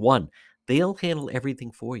reasons. One, they'll handle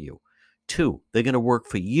everything for you. Two, they're going to work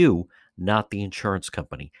for you, not the insurance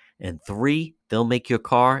company. And three, they'll make your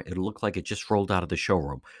car, it'll look like it just rolled out of the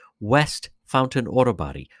showroom. West Fountain Auto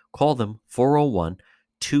Body. Call them,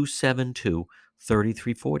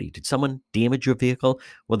 401-272-3340. Did someone damage your vehicle?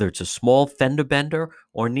 Whether it's a small fender bender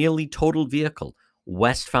or nearly totaled vehicle,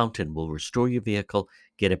 West Fountain will restore your vehicle,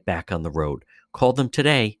 get it back on the road. Call them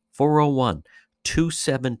today,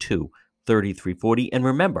 401-272-3340. And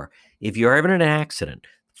remember, if you're ever in an accident,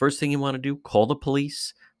 first thing you want to do, call the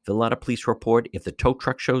police, fill out a police report. If the tow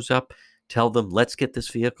truck shows up, tell them, let's get this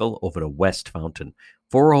vehicle over to West Fountain,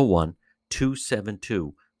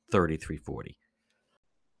 401-272-3340.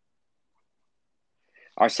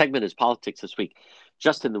 Our segment is politics this week.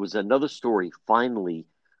 Justin, there was another story. Finally,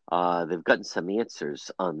 they've gotten some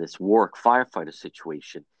answers on this Warwick firefighter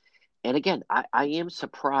situation. And again, I am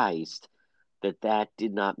surprised that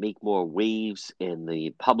did not make more waves in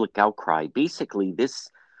the public outcry. Basically, this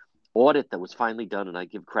audit that was finally done, and I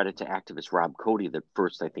give credit to activist Rob Cody that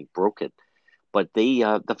first, I think, broke it. But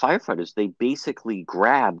the firefighters, they basically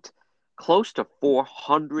grabbed close to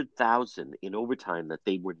 $400,000 in overtime that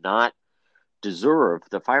they were not deserve.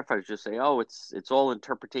 The firefighters just say, "Oh, it's all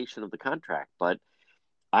interpretation of the contract." But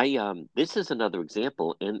this is another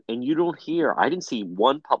example, and you don't hear. I didn't see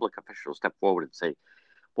one public official step forward and say,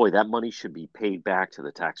 "Boy, that money should be paid back to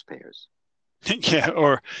the taxpayers."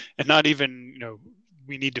 Yeah, and not even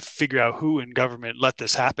we need to figure out who in government let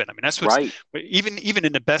this happen. I mean, that's what's right. Even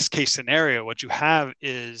in the best case scenario, what you have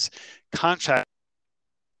is contract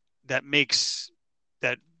that makes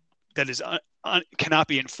that is cannot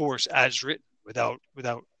be enforced as written without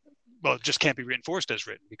well, it just can't be enforced as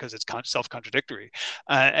written because it's self-contradictory.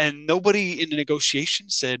 And nobody in the negotiation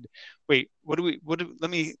said, "Wait, let me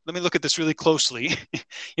look at this really closely."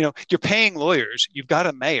 You're paying lawyers. You've got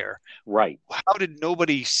a mayor. Right. How did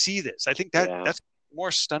nobody see this? I think that's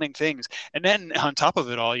more stunning things. And then on top of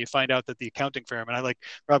it all, you find out that the accounting firm, and I like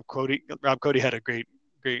Rob Cody. Rob Cody had a great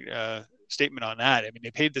statement on that. I mean,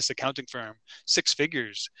 they paid this accounting firm six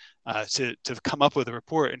figures to come up with a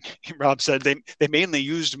report, and Rob said they mainly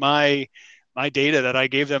used my data that I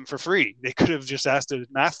gave them for free. They could have just asked a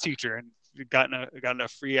math teacher and gotten a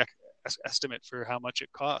free estimate for how much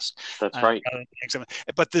it cost. That's right.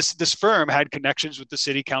 But this firm had connections with the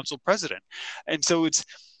city council president, and so it's.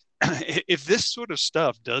 If this sort of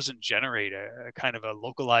stuff doesn't generate a kind of a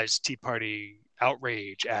localized Tea Party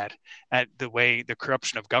outrage at the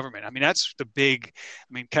corruption of government, I mean, that's the big.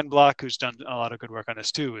 I mean, Ken Block, who's done a lot of good work on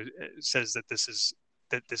this too, says that this is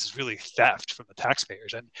really theft from the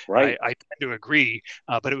taxpayers, and right. I tend to agree.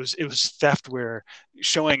 But it was theft where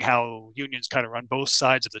showing how unions kind of run both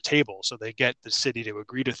sides of the table, so they get the city to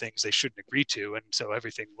agree to things they shouldn't agree to, and so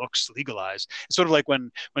everything looks legalized. It's sort of like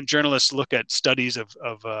when journalists look at studies of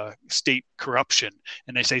state corruption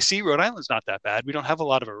and they say, "See, Rhode Island's not that bad. We don't have a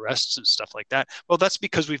lot of arrests and stuff like that." Well, that's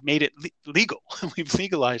because we've made it legal. We've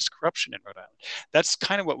legalized corruption in Rhode Island. That's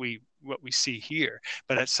kind of what we see here.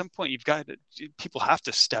 But at some point, people have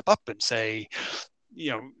to step up and say,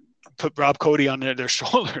 put Rob Cody on their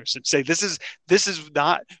shoulders and say, this is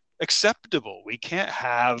not acceptable. We can't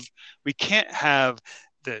have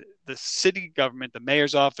the city government, the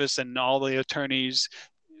mayor's office, and all the attorneys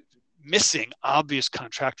missing obvious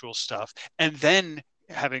contractual stuff, and then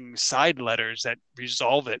having side letters that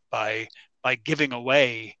resolve it by giving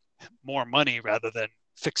away more money rather than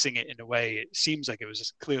fixing it in a way it seems like it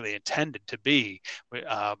was clearly intended to be,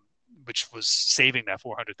 which was saving that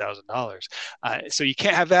 $400,000. So you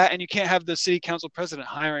can't have that, and you can't have the city council president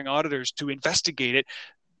hiring auditors to investigate it,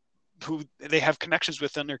 who they have connections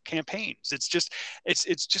with on their campaigns. It's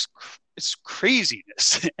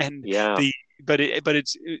craziness, and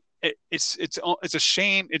it's a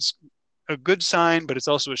shame. It's a good sign, but it's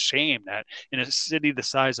also a shame that in a city the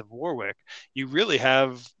size of Warwick, you really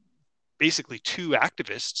have basically two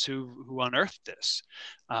activists who unearthed this.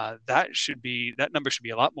 That number should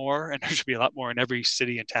be a lot more, and there should be a lot more in every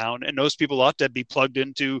city and town. And those people ought to be plugged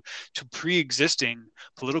into pre-existing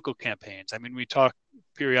political campaigns. I mean, we talk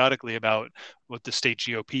periodically about what the state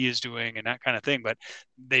GOP is doing and that kind of thing. But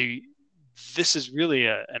this is really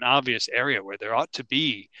an obvious area where there ought to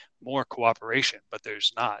be more cooperation, but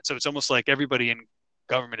there's not. So it's almost like everybody in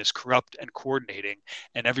government is corrupt and coordinating,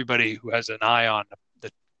 and everybody who has an eye on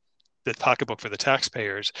the pocketbook for the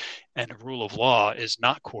taxpayers and the rule of law is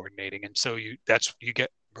not coordinating. And so you get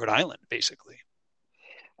Rhode Island, basically.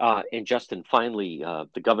 And Justin, finally,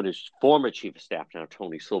 the governor's former chief of staff now,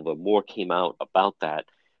 Tony Silva, more came out about that.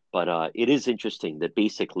 But it is interesting that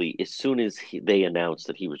basically as soon as they announced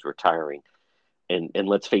that he was retiring, and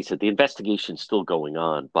let's face it, the investigation's still going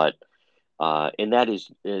on, but and that is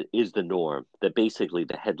the norm, that basically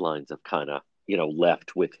the headlines have kind of,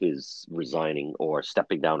 left with his resigning or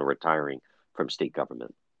stepping down or retiring from state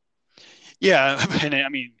government. Yeah, and I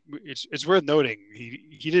mean, it's worth noting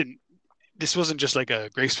he didn't. This wasn't just like a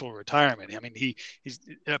graceful retirement. I mean, it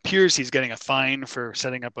appears he's getting a fine for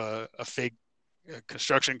setting up a fake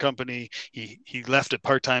construction company. He left a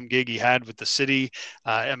part-time gig he had with the city.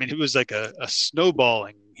 I mean, it was like a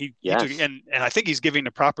snowballing. He took, and I think he's giving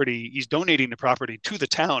the property. He's donating the property to the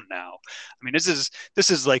town now. I mean, this is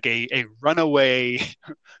like a runaway.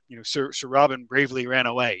 Sir Robin bravely ran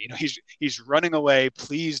away. He's running away.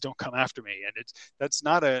 Please don't come after me. And that's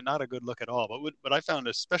not a good look at all. But I found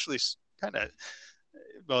especially kind of,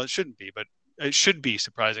 well, it shouldn't be, but it should be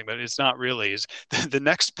surprising, but it's not really. Is the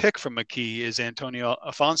next pick from McKee is Antonio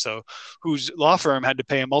Afonso, whose law firm had to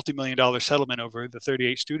pay a multi-million-dollar settlement over the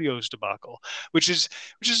 38 Studios debacle, which is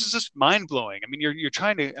just mind-blowing. I mean, you're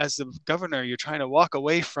trying to, as the governor, you're trying to walk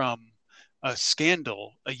away from a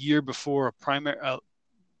scandal a year before a primary,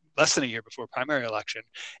 less than a year before a primary election,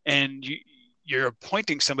 and you're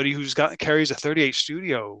appointing somebody who's carries a 38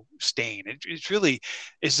 Studio stain. It's really,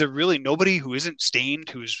 is there really nobody who isn't stained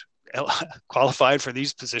who's qualified for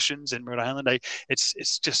these positions in Rhode Island?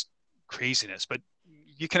 It's just craziness. But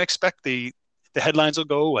you can expect the headlines will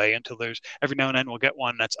go away until there's every now and then we'll get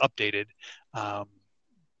one that's updated. But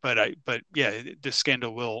yeah, the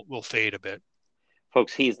scandal will fade a bit.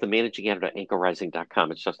 Folks, he is the managing editor at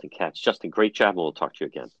anchorrising.com. It's Justin Katz. Justin, great job, and we'll talk to you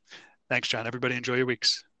again. Thanks, John. Everybody enjoy your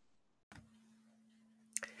weeks.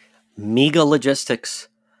 MEGA Logistics.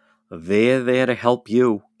 They're there to help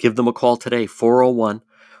you. Give them a call today,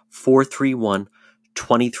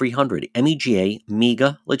 401-431-2300.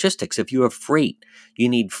 MEGA Logistics. If you have freight, you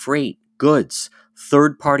need freight, goods,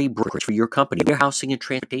 third-party brokerage for your company, warehousing and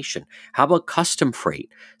transportation. How about custom freight,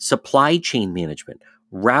 supply chain management,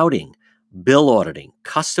 routing, bill auditing,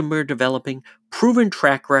 customer developing, proven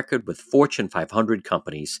track record with Fortune 500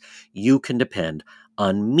 companies? You can depend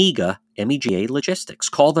on MEGA Logistics.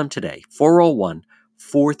 Call them today,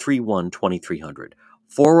 401-431-2300.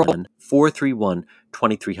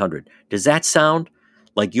 401-431-2300. Does that sound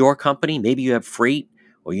like your company? Maybe you have freight,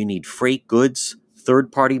 or you need freight, goods,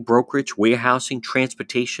 third-party brokerage, warehousing,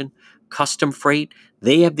 transportation, custom freight.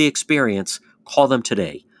 They have the experience. Call them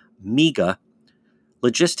today. MEGA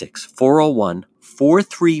Logistics,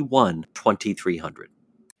 401-431-2300.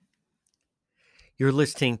 You're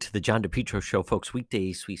listening to the John DePietro Show, folks.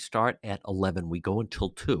 Weekdays, we start at 11. We go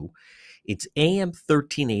until 2. It's AM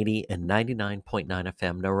 1380 and 99.9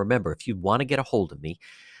 FM. Now, remember, if you want to get a hold of me,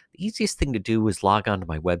 the easiest thing to do is log on to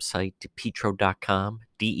my website, depetro.com,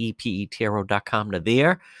 DEPETRO.com. Now,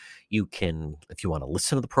 there you can, if you want to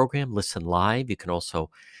listen to the program, listen live. You can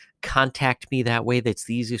also contact me that way. That's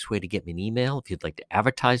the easiest way to get me an email if you'd like to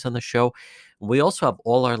advertise on the show. We also have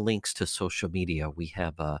all our links to social media. We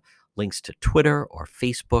have links to Twitter or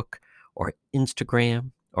Facebook or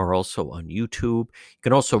Instagram, or also on YouTube. You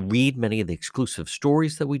can also read many of the exclusive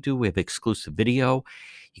stories that we do. We have exclusive video.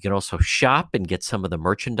 You can also shop and get some of the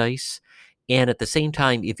merchandise. And at the same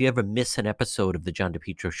time, if you ever miss an episode of the John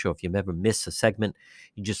DePietro Show, if you ever miss a segment,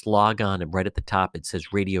 you just log on, and right at the top it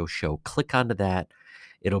says radio show. Click onto that.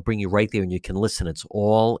 It'll bring you right there and you can listen. It's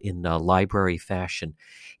all in library fashion.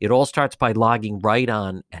 It all starts by logging right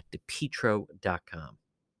on at depetro.com.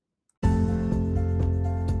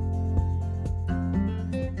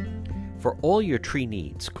 For all your tree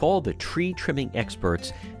needs, call the tree trimming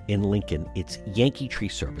experts in Lincoln. It's Yankee Tree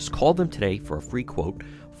Service. Call them today for a free quote,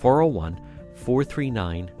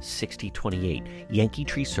 401-439-6028. Yankee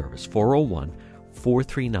Tree Service,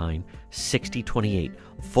 401-439-6028.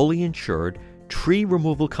 Fully insured tree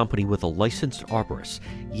removal company with a licensed arborist.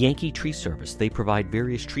 Yankee Tree Service. They provide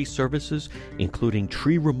various tree services, including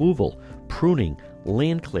tree removal, pruning,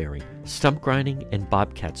 land clearing, stump grinding, and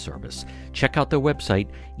bobcat service. Check out their website,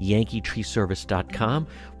 yankeetreeservice.com.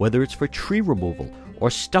 Whether it's for tree removal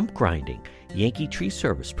or stump grinding, Yankee Tree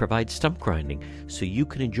Service provides stump grinding so you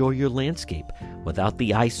can enjoy your landscape without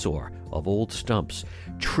the eyesore of old stumps.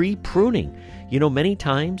 Tree pruning. You know, many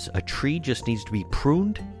times a tree just needs to be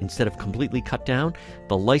pruned instead of completely cut down.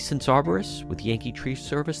 The licensed arborists with Yankee Tree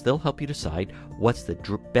Service, they'll help you decide what's the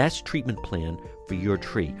best treatment plan for your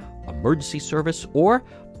tree. Emergency service or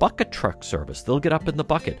bucket truck service. They'll get up in the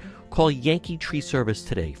bucket. Call Yankee Tree Service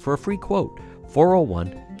today for a free quote.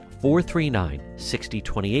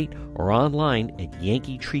 401-439-6028 or online at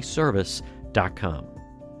yankeetreeservice.com.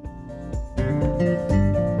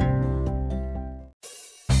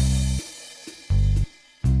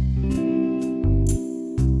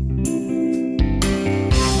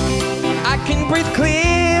 I can breathe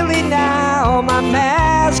clearly now, my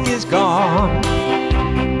mask is gone.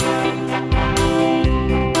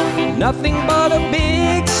 Nothing but a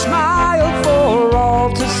big smile for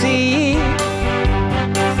all to see.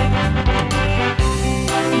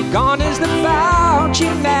 Gone is the Fauci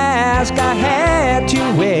mask I had to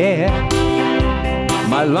wear.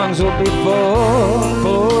 My lungs will be full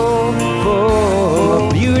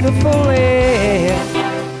of beautiful air.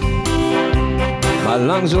 My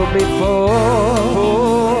lungs will be full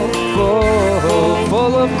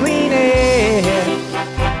of clean air.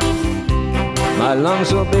 My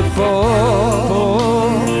lungs will be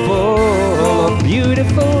full of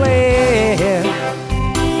beautiful air.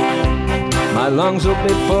 My lungs will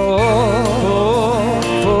be full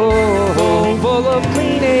of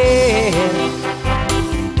clean air.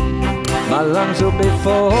 My lungs will be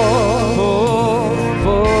full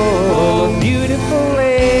of beautiful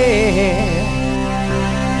air.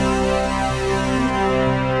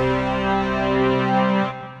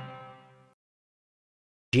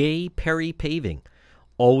 J. Perry Paving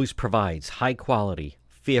always provides high quality,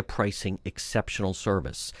 fair pricing, exceptional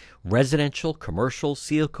service. Residential, commercial,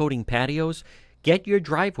 seal coating patios. Get your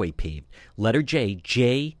driveway paved. Letter J,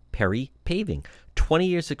 J. Perry Paving. 20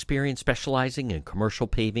 years experience specializing in commercial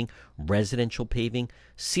paving, residential paving,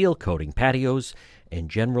 seal coating patios, and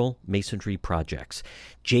general masonry projects.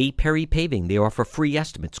 J. Perry Paving, they offer free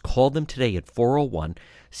estimates. Call them today at 401-732-1730.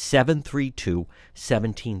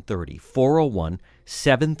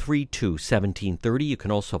 401-732-1730. You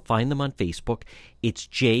can also find them on Facebook. It's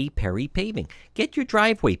J. Perry Paving. Get your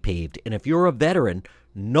driveway paved, and if you're a veteran,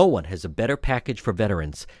 no one has a better package for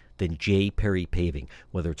veterans than J. Perry Paving.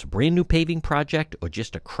 Whether it's a brand new paving project or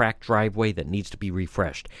just a cracked driveway that needs to be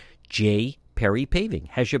refreshed, J. Perry Paving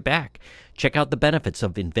has your back. Check out the benefits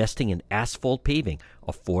of investing in asphalt paving.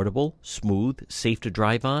 Affordable, smooth, safe to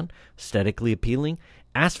drive on, aesthetically appealing.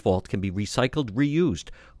 Asphalt can be recycled, reused.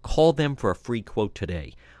 Call them for a free quote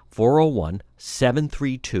today.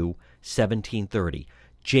 401-732-1730.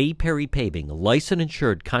 J. Perry Paving, a licensed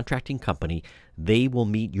insured contracting company. They will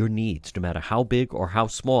meet your needs no matter how big or how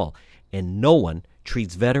small. And no one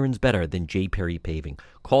treats veterans better than J. Perry Paving.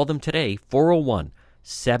 Call them today,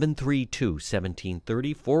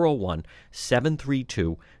 401-732-1730,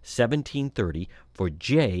 401-732-1730 for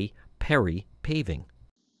J. Perry Paving.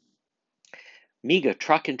 Mega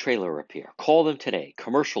Truck and Trailer Repair. Call them today.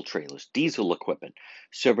 Commercial trailers, diesel equipment,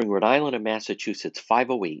 serving Rhode Island and Massachusetts.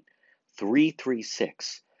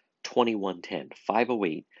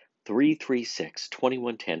 508-336-2110.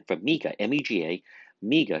 508-336-2110 for Mega, M-E-G-A,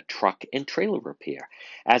 Mega Truck and Trailer Repair.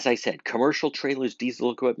 As I said, commercial trailers,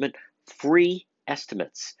 diesel equipment, free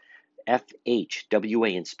estimates.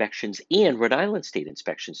 FHWA inspections and Rhode Island State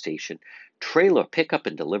Inspection Station. Trailer pickup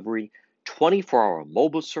and delivery. 24-hour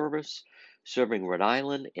mobile service. Serving Rhode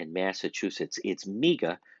Island and Massachusetts. It's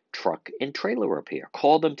Mega Truck and Trailer Repair.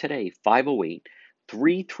 Call them today,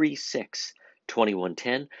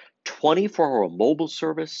 508-336-2110. 24-hour mobile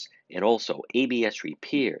service and also ABS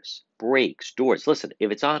repairs, brakes, doors. Listen, if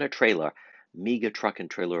it's on a trailer, Mega Truck and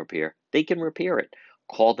Trailer Repair, they can repair it.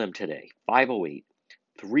 Call them today,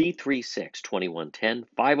 508-336-2110.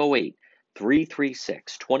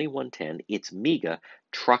 508-336-2110. It's Mega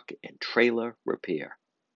Truck and Trailer Repair.